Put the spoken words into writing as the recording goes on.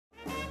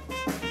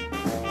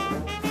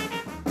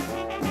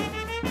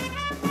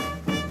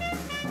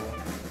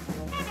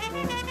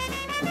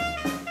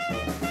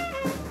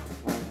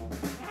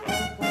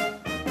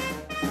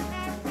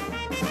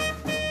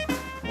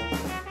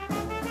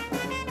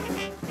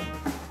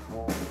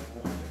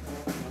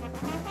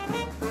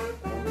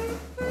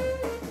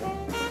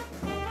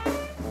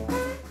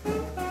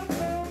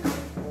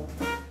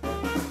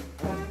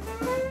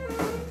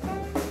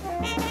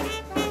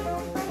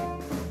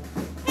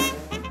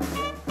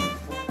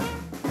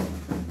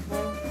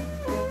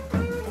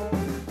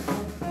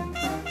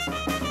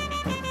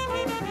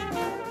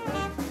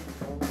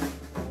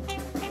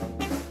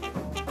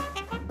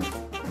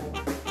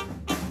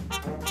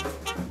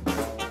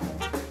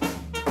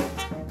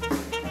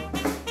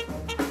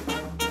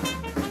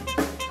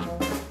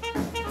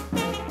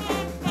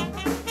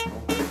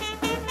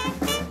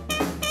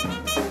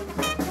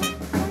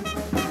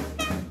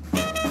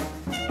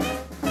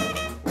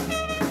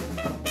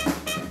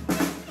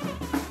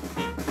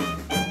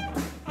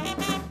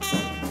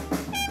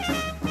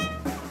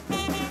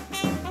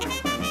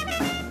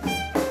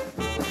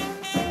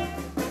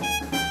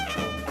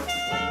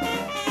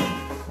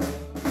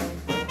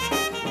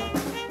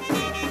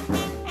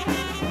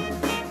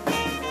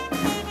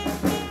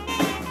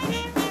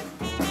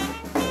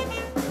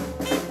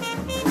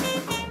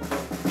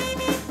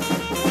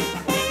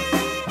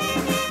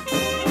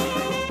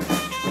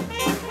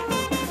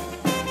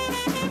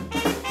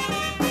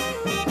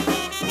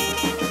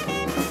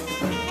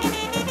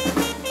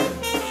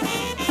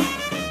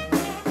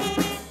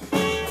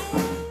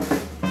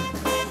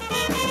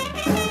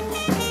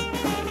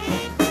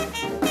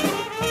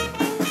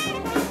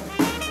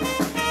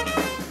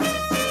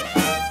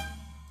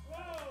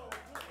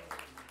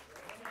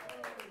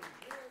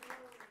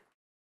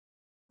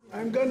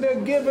I'm going to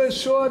give a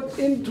short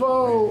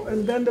intro,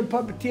 and then the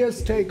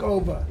puppeteers take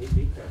over.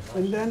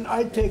 And then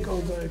I take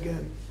over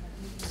again.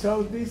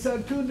 So these are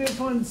two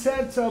different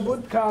sets of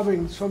wood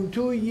carvings from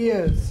 2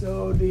 years.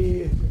 So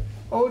the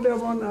older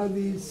one are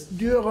these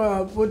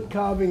Durer wood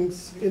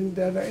carvings in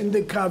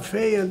the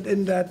cafe and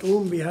in that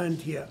room behind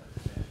here.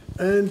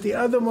 And the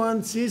other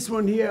ones, these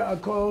one here, are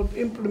called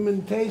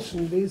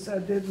implementation. These I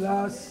did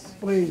last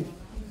spring,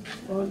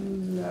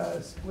 on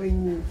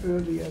spring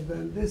earlier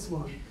than this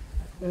one.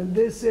 And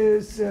this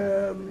is,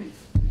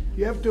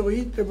 you have to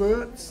read the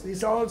words.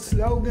 These are all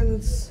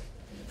slogans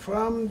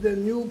from the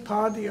new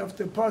party of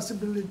the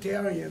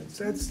possibilitarians.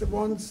 That's the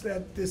ones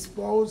that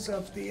dispose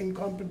of the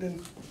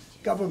incompetent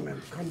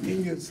government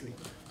continuously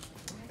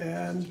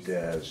and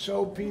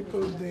show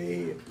people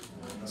the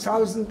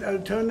 1,000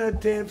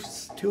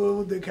 alternatives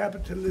to the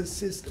capitalist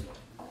system.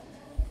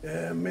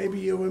 Maybe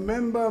you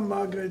remember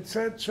Margaret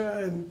Thatcher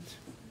and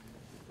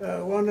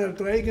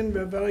Ronald Reagan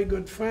were very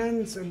good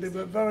friends, and they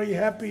were very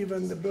happy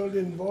when the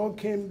Berlin Wall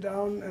came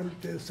down and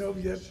the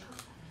Soviet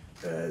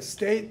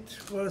state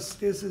was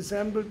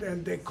disassembled,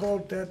 and they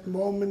called that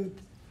moment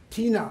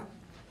Tina,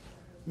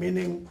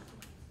 meaning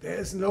there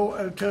is no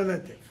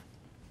alternative.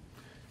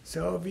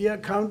 So we are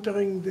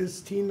countering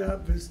this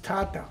Tina with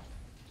Tata.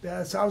 There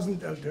are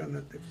 1,000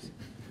 alternatives.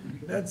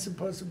 That's the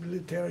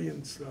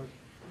possibilitarian slogan.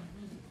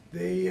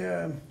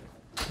 The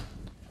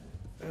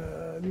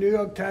New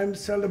York Times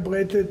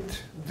celebrated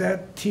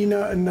that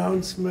Tina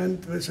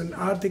announcement with an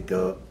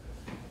article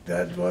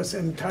that was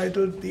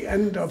entitled "The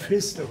End of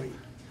History."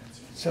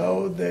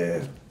 So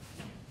the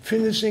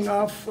finishing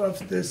off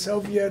of the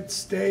Soviet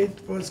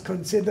state was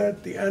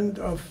considered the end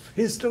of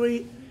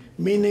history,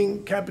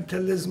 meaning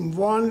capitalism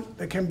won,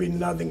 there can be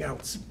nothing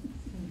else.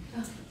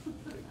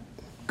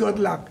 Good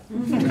luck.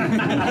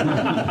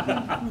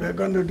 We're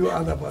going to do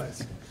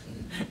otherwise.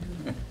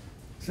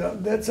 So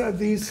that's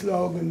these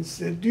slogans.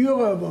 The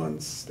Durer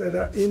ones that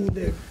are in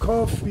the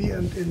coffee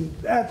and in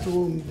that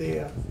room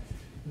there,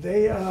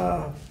 they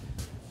are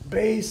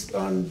based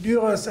on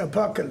Durer's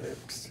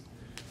Apocalypse.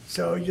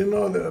 So you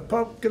know the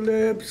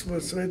Apocalypse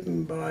was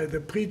written by the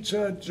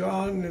preacher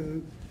John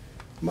in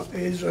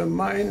Asia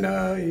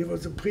Minor. He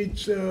was a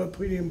preacher,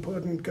 pretty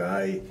important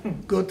guy,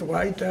 good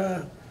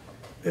writer.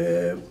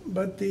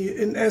 But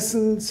in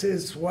essence,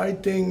 his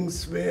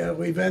writings were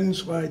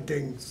revenge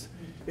writings.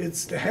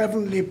 It's the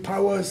heavenly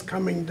powers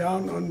coming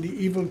down on the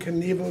evil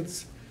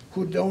Knievels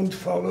who don't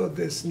follow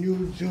this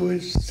new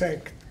Jewish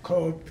sect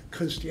called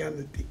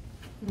Christianity.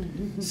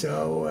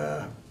 So,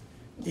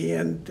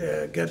 and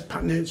get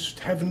punished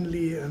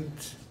heavenly and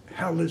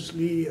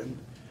hellishly and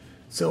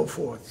so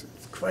forth.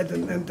 It's quite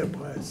an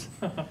enterprise.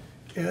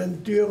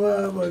 And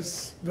Durer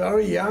was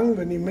very young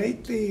when he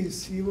made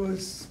these. He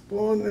was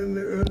born in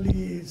the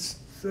early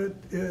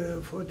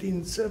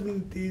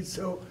 1470s,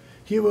 so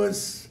he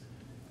was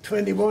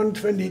 21,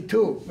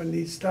 22 when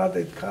he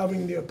started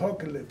carving the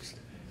Apocalypse.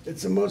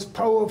 It's the most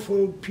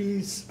powerful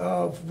piece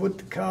of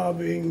wood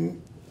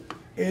carving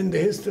in the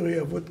history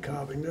of wood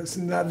carving. There's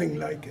nothing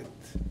like it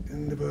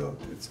in the world.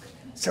 It's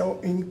so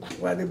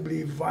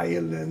incredibly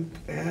violent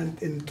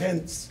and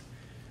intense.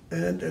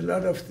 And a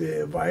lot of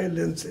the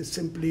violence is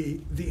simply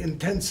the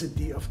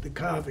intensity of the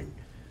carving,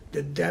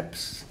 the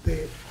depth,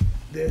 the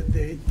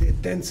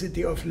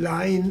density of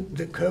line,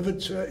 the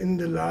curvature in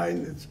the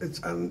line. It's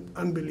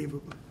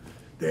unbelievable.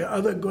 There are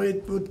other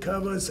great wood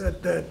carvers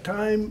at that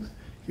time.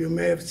 You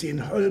may have seen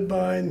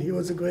Holbein, he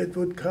was a great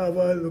wood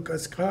carver,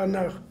 Lucas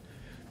Cranach,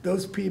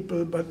 those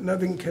people, but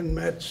nothing can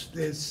match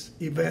this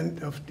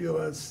event of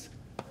Durer's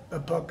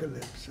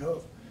Apocalypse.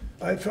 So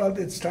I felt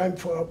it's time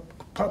for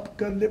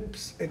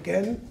apocalypse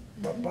again.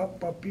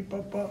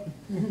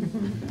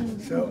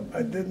 So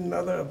I did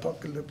another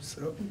Apocalypse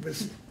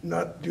with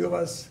not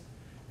Durer's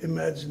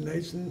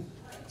imagination,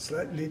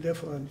 slightly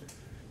different.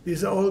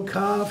 These are all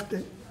carved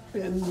in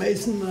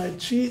masonite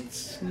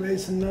sheets.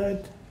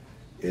 Masonite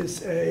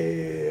is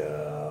a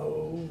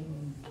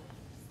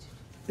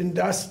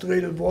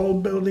industrial wall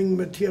building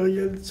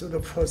material, sort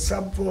of for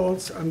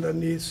subwalls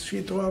underneath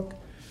sheetrock,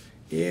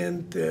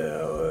 and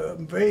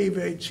very,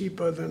 very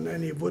cheaper than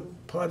any wood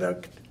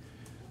product.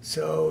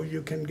 So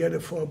you can get a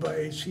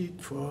 4x8 sheet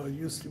for,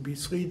 used to be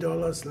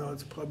 $3, now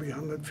it's probably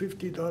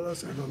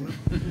 $150, I don't know.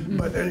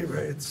 But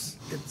anyway, it's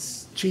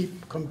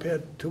cheap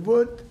compared to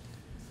wood.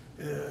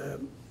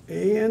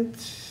 And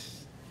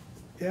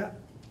yeah,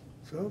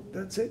 so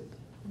that's it.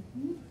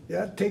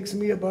 Yeah, it takes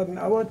me about an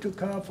hour to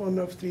carve one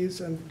of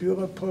these, and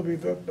Durer probably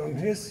worked on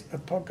his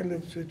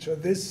Apocalypse, which are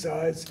this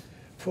size,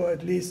 for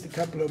at least a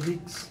couple of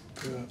weeks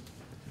per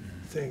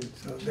thing.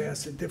 So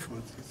there's a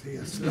difference. You see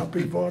a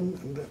sloppy one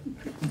and a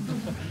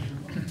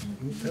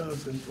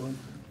 1,000 one.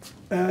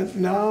 And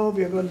now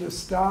we're going to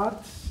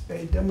start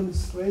a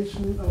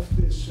demonstration of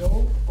this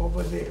show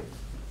over there.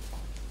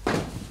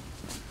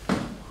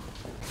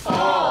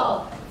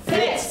 All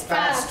fixed,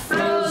 fast,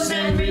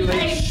 frozen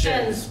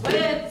relations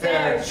with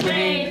their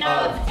chain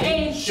of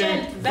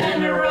ancient,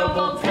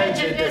 venerable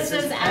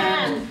prejudices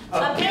and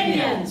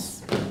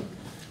opinions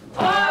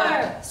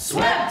are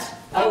swept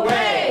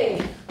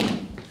away.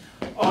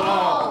 All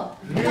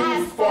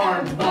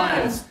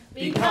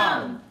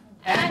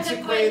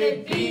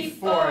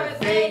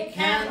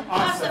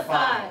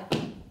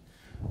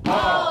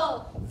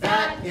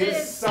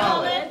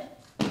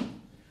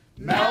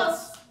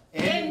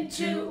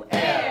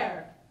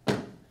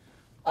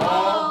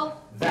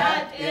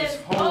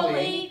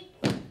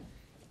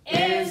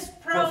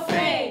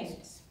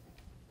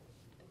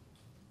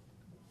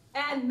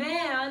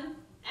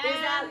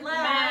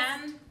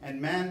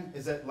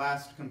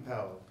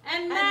hell.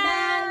 And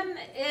man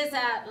is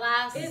at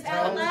last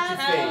Held to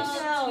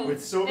face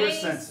with sober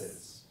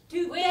senses.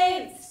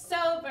 With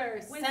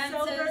sober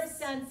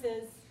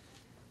senses.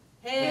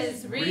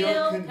 His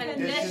real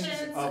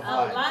conditions of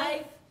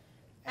life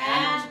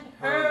and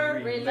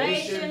her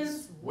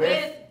relations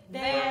with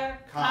their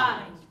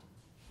kind.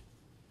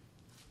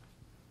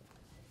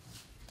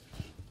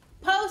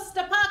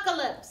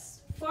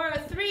 Post-apocalypse for a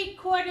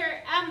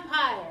three-quarter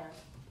empire.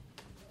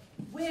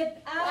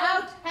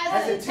 Without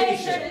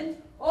hesitation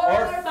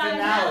or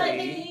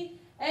finality,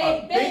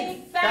 a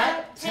big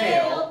fat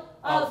tale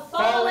of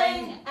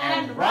falling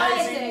and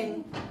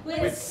rising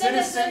with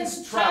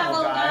citizens'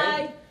 travel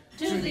guide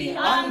to the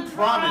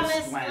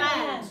unpromised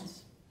land.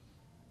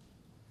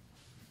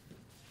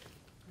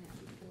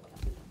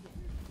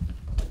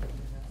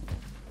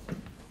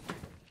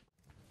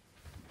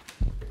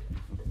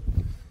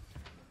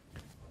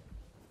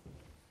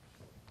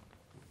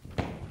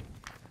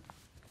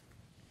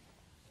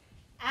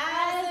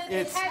 As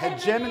its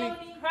hegemony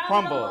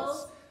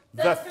crumbles,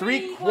 the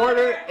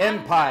three-quarter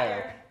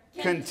empire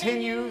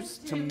continues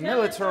to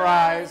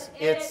militarize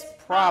its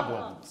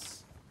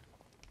problems.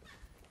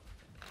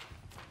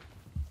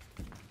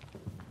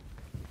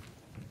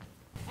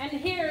 And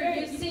here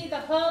you see the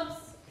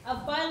hooves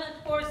of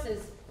violent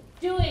forces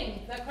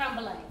doing the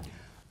crumbling.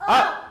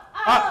 Up,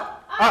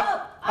 up,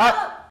 up,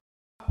 up,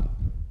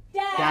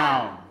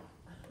 down.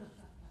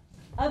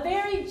 A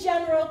very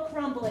general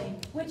crumbling,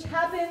 which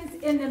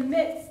happens in the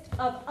midst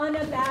of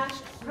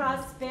unabashed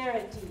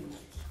prosperity.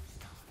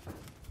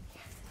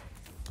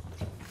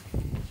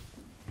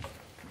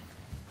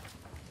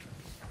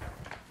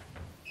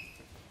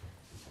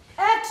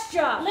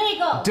 Extra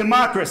Legal.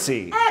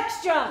 Democracy.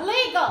 Extra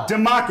Legal.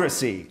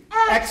 Democracy.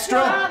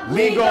 Extra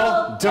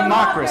legal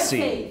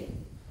democracy.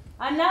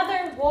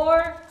 Another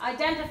war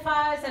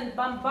identifies and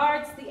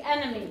bombards the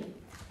enemy,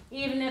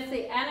 even if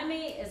the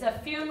enemy is a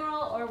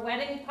funeral or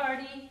wedding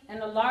party in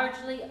a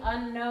largely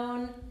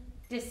unknown,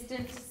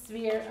 distant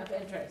sphere of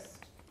interest.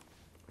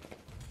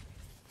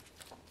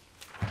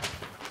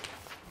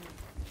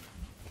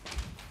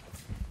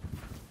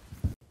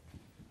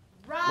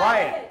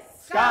 Riot,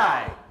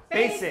 sky,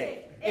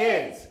 basic,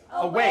 is,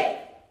 awake,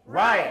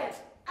 riot,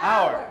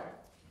 hour.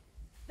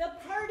 The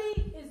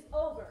party is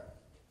over.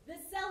 The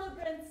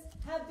celebrants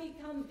have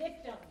become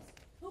victims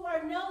who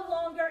are no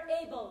longer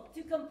able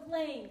to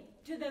complain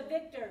to the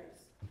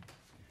victors.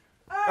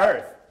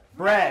 Earth,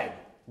 bread,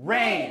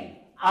 rain,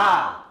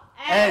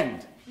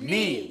 and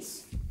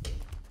needs.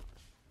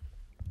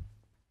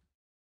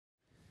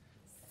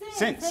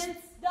 Since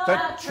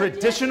the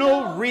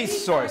traditional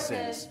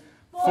resources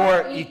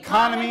for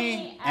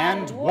economy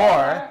and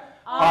war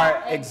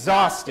are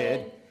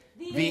exhausted,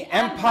 the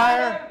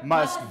empire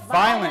must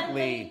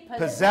violently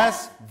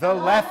possess the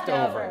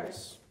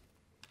leftovers.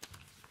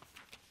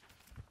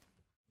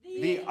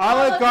 The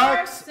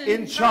oligarchs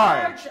in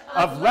charge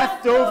of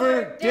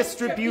leftover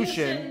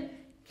distribution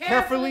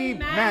carefully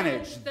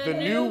manage the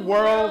New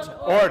World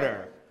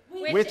Order,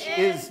 which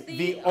is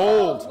the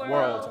Old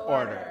World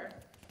Order.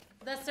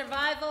 The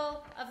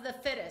survival of the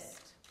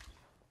fittest.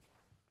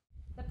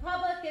 The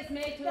public is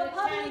made to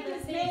attend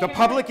the theater. The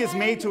public is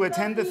made to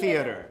attend the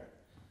theater.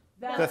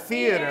 The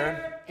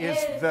theater is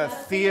the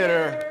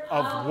theater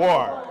of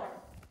war.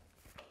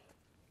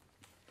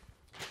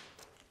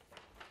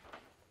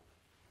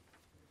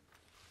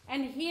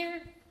 And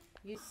here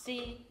you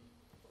see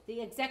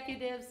the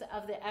executives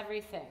of the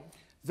everything.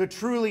 The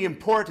truly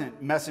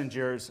important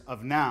messengers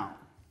of now.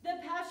 The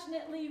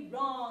passionately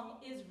wrong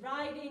is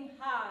riding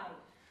high,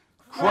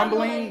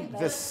 Crumbling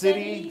the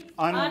city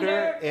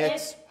under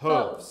its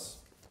hooves.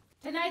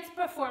 Tonight's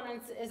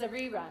performance is a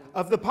rerun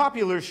Of the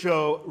popular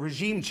show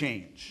Regime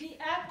Change. The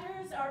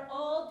actors are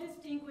all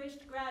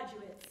distinguished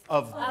graduates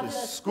Of the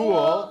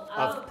School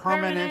of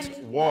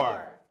Permanent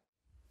War.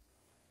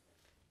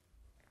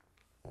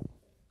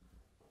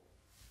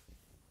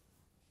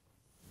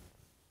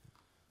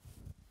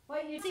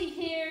 What you see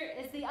here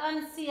is the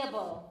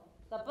unseeable,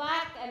 the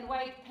black and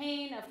white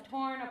pain of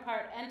torn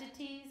apart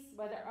entities,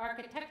 whether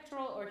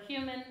architectural or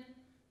human,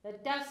 the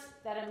dust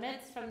that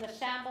emits from the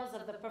shambles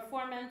of the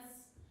performance,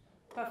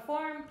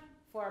 performed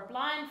for a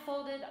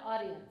blindfolded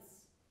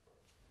audience.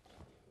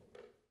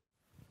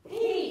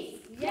 Peace,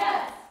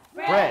 yes,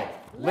 Bread,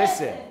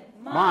 listen,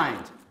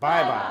 mind,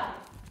 bye-bye.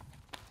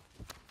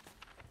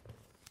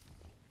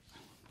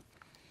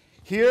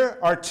 Here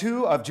are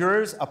two of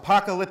Durer's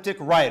apocalyptic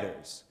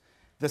writers.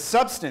 The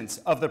substance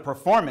of the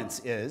performance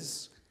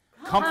is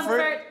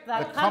comfort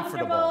the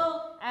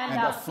comfortable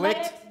and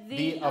afflict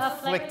the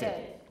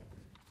afflicted.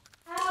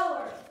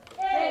 Hour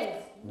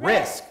is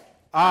Risk,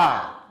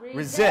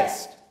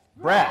 resist,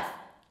 breath,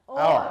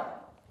 hour.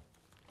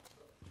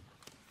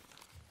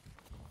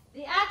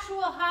 The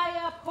actual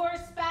high-up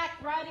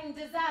horseback riding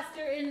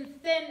disaster in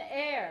thin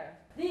air.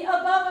 the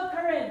above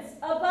occurrence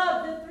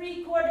above the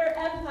three-quarter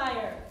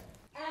empire.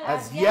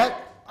 As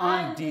yet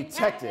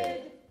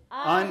undetected,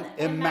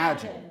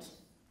 unimagined.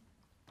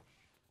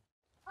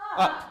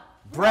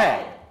 Up,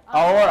 bread,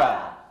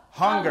 aura,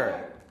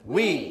 hunger,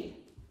 we.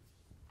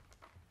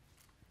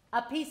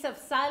 a piece of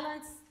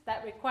silence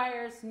that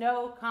requires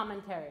no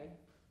commentary.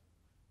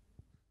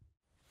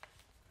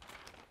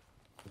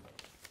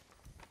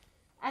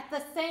 At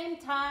the same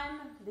time,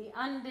 the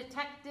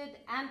undetected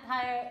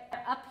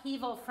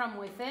anti-upheaval from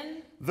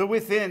within, the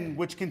within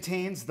which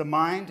contains the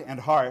mind and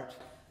heart,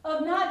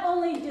 of not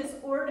only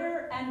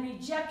disorder and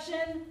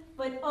rejection,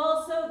 but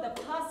also the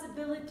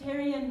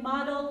possibilitarian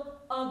model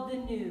of the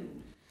new.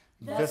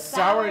 The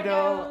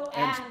sourdough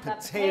and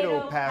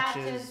potato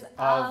patches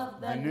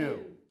of the new.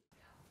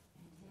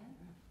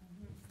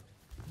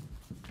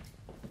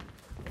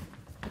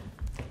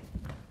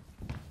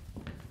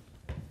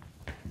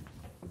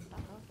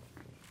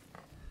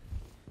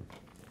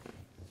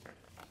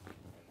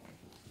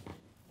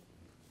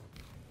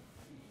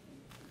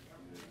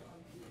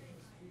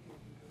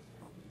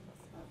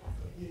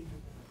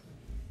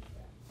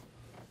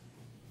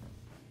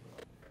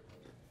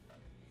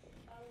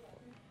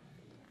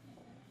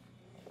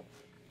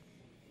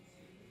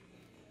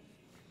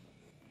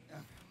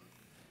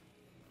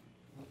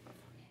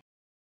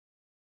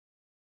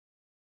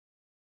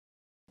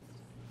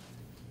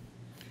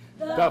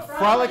 The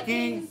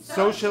frolicking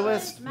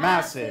socialist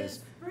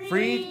masses,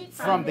 freed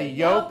from the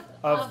yoke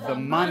of the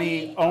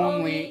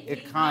money-only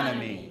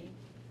economy.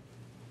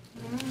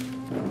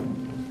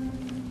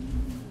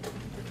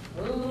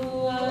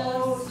 Who,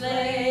 a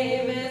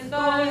slave, is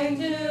going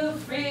to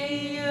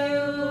free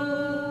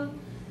you?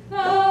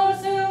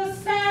 Those who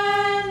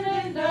stand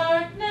in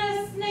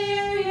darkness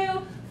near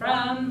you,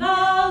 from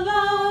the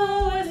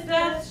lowest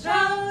depths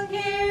shall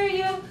hear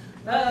you.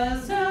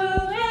 Those who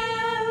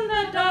in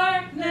the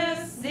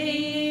darkness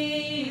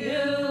see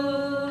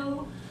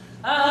you,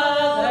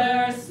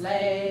 other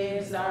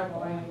slaves are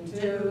going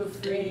to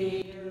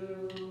free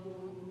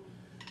you.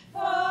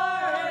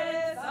 For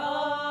it's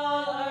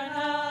all or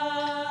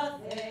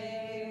nothing,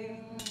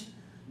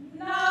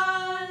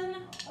 none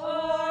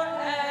or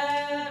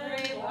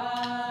everyone.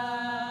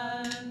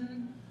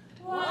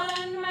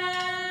 One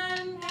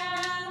man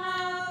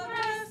cannot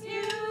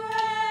rescue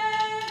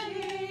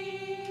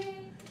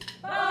any,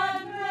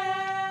 but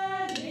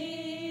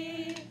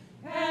many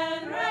can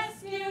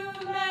rescue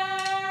many.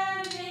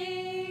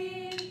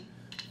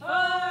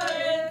 For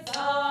it's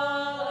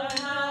all or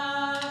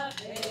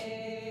nothing,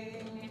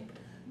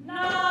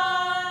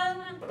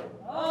 none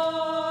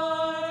or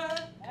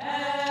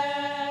everyone.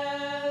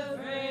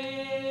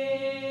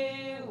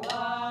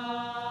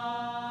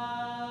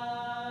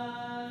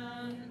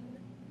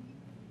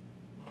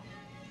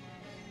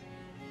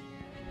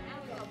 Now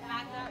we go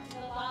back out to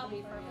the lobby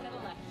for a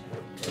fiddle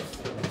lecture.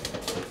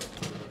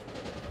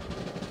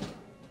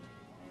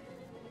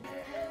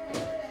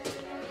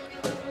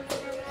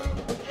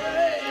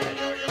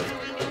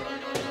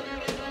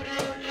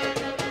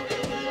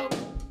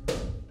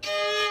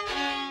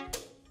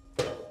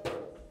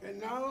 And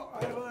now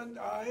Highland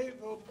I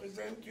will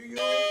present to you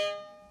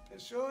a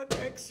short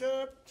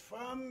excerpt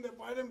from the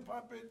Bottom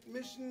Puppet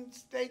mission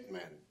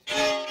statement.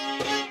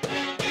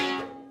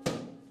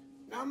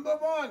 Number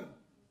 1.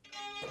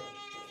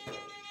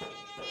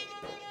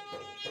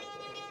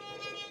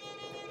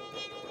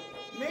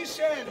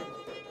 Mission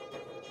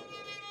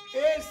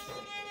is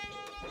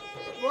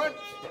what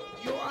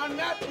you are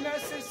not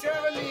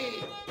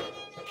necessarily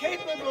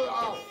capable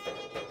of,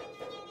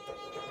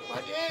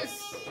 but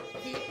is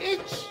the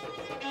itch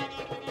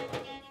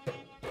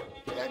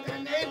that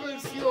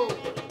enables you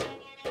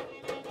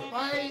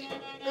by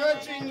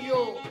urging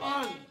you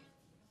on.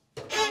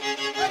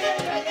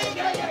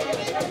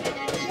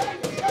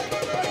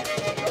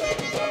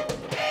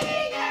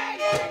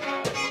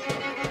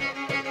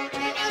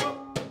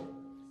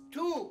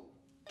 2.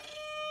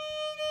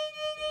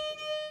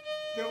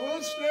 The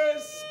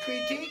ruthless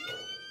critique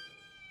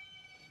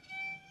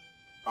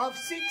of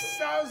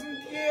 6,000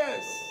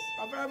 years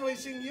of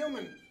everything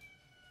human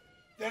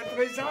that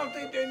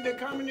resulted in the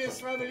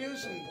communist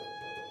revolution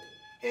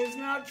is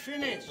not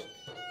finished.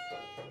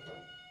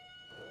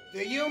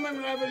 The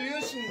human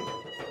revolution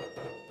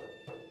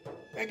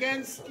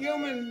against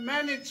human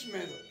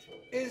management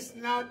is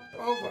not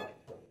over.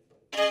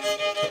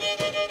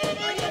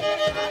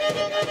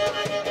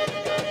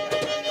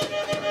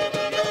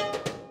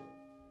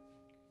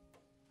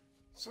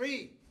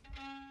 3.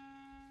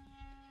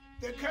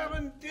 The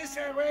current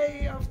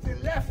disarray of the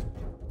left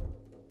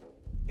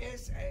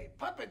is a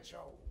puppet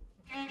show.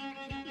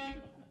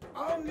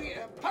 Only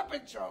a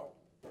puppet show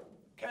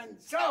can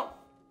solve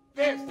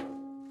this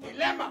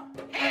dilemma.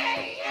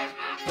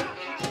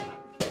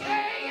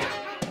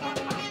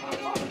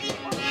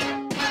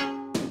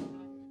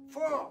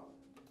 4.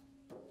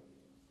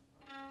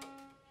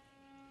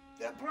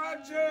 The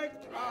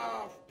project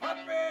of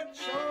puppet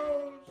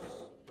shows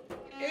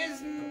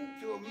isn't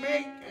to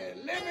make a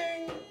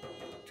living.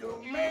 To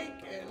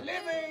make a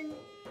living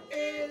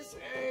is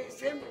a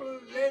simple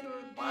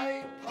little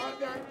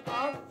byproduct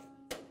of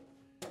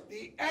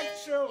the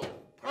actual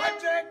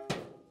project,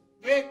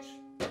 which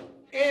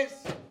is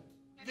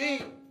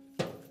the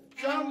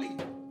jolly,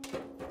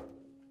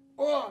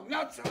 or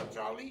not so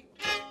jolly,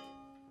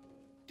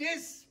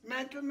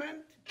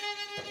 dismantlement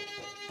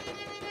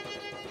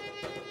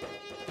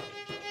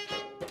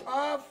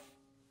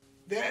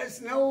There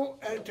is no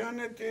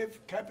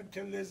alternative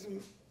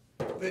capitalism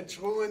which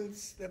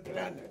ruins the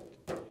planet.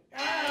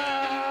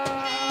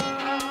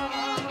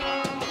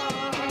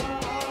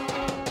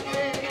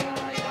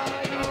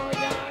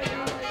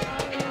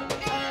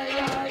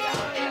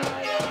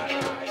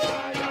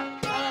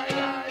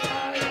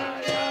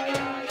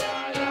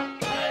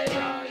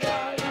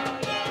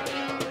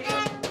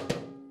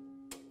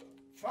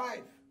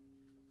 Five.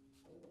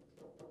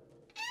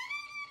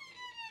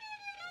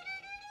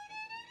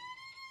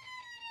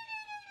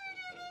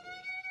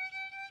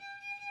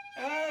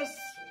 As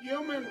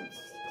humans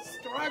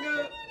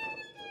struggle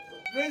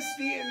with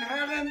the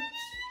inherent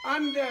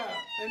under-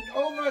 and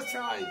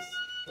oversized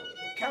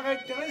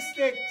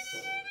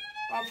characteristics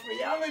of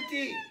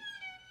reality,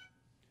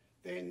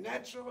 they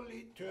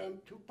naturally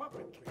turn to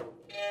puppetry,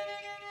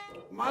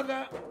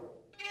 mother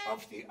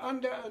of the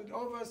under- and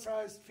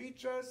oversized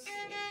features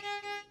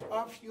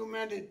of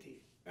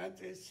humanity and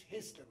its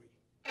history.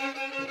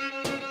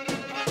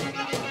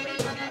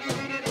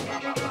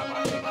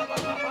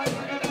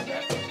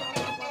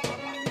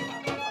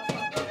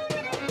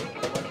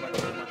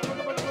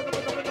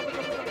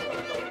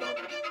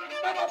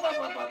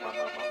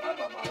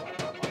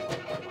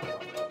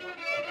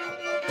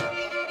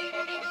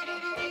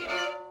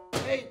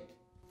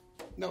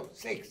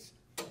 Six,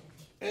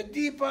 a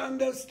deeper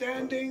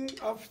understanding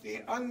of the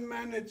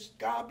unmanaged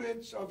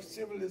garbage of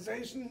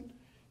civilization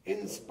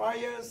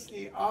inspires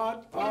the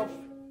art of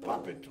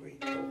puppetry.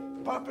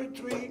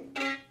 Puppetry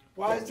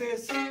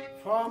rises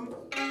from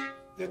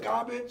the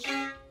garbage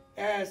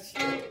as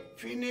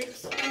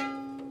phoenix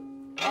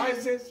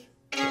rises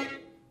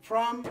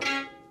from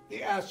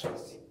the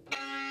ashes.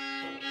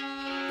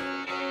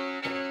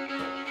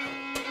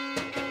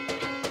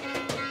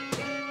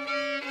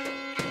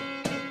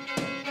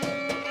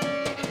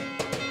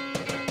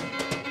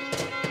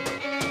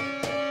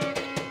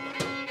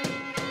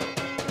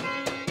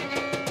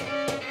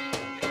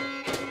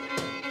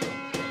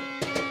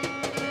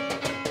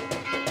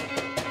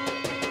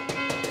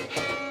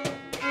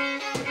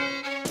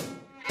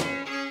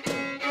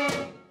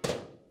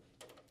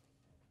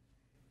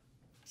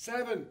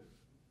 Seven,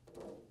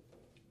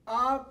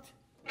 art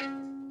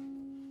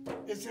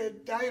is a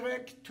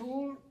direct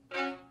tool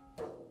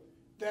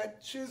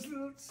that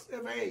chisels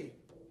away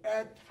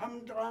at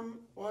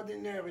humdrum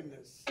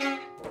ordinariness.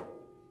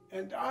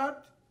 And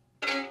art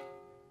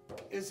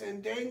is in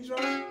danger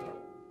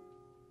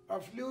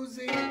of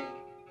losing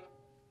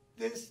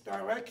this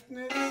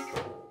directness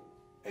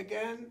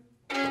again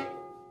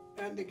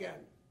and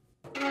again.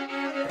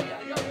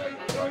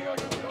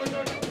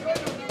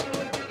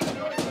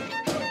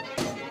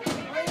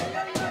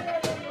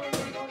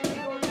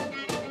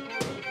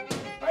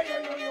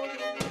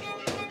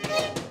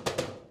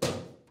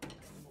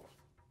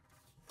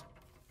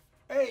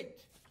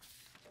 Eight.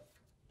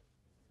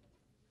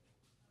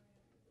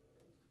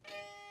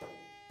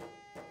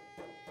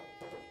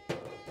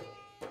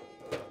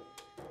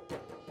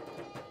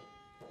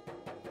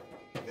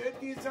 The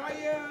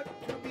desire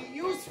to be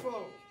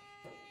useful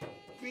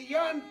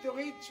beyond the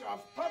reach of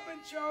puppet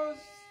shows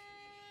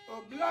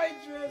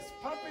obliges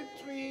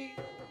puppetry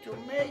to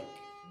make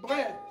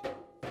bread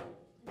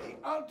the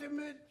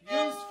ultimate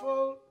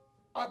useful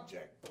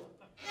object.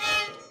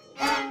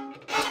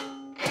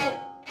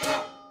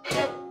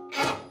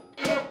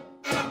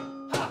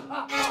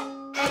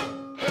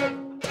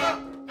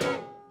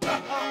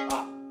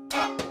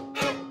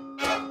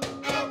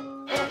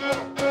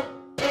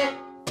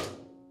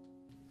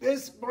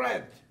 This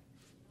bread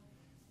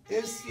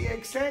is the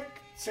exact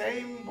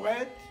same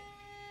bread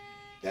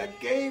that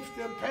gave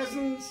the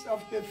peasants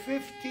of the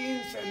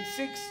 15th and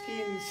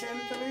 16th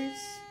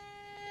centuries,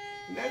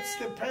 and that's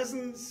the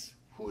peasants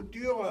who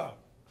Durer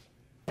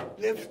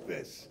lived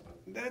with.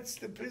 And that's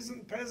the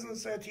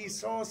peasants that he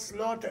saw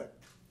slaughtered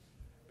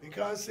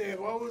because they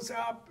rose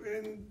up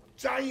in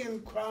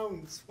giant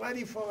crowds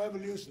ready for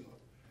revolution.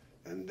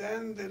 And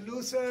then the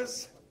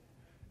losers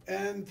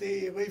and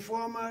the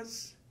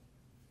reformers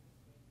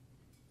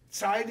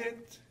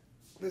sided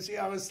with the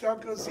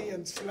aristocracy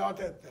and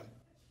slaughtered them.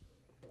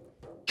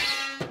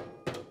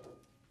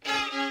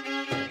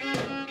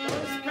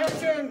 Those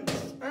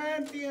peasants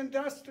and the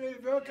industrial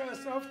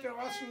workers of the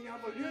Russian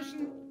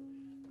Revolution,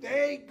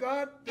 they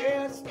got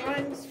their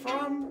strength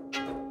from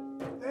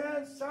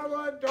their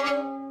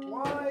sourdough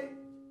white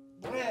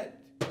bread.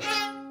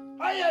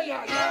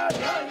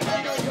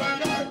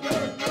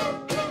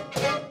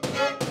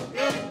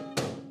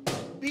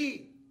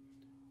 B.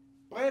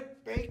 Bread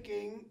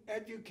baking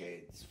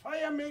educates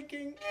fire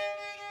making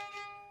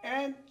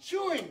and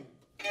chewing,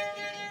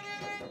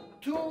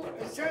 two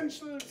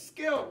essential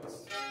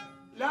skills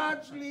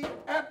largely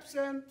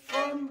absent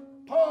from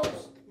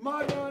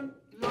postmodern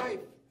life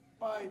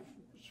by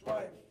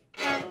Schweif.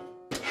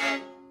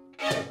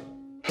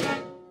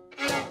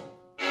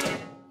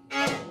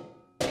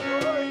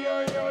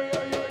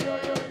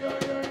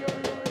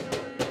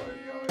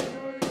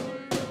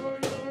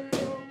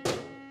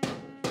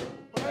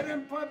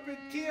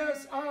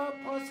 Puppeteers are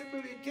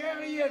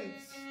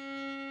possibilitarians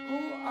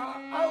who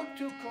are out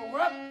to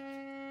corrupt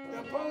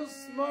the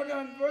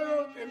postmodern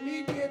world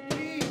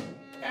immediately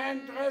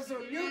and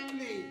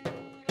resolutely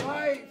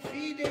by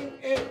feeding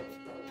it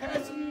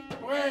peasant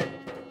bread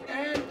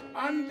and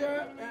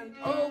under and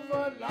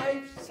over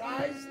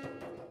life-sized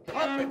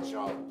puppet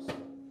shows.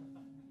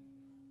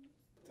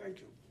 Thank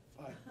you.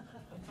 Bye.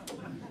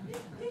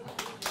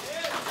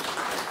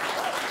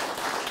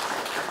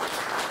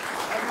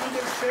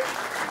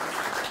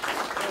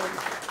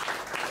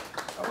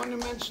 I want to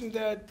mention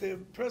that the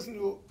person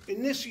who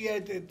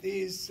initiated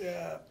these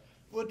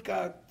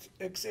woodcut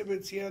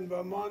exhibits here in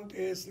Vermont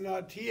is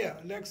not here.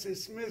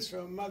 Alexis Smith,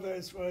 her mother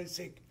is very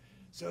sick.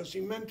 So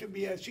she meant to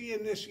be here. She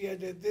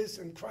initiated this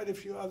and quite a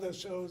few other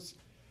shows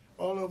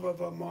all over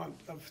Vermont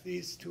of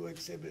these two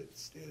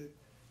exhibits, the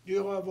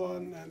Durer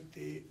one and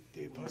the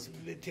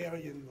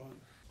possibilitarian one.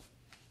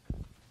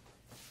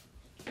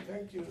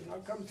 Thank you. Now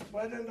comes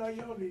bread and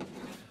aioli.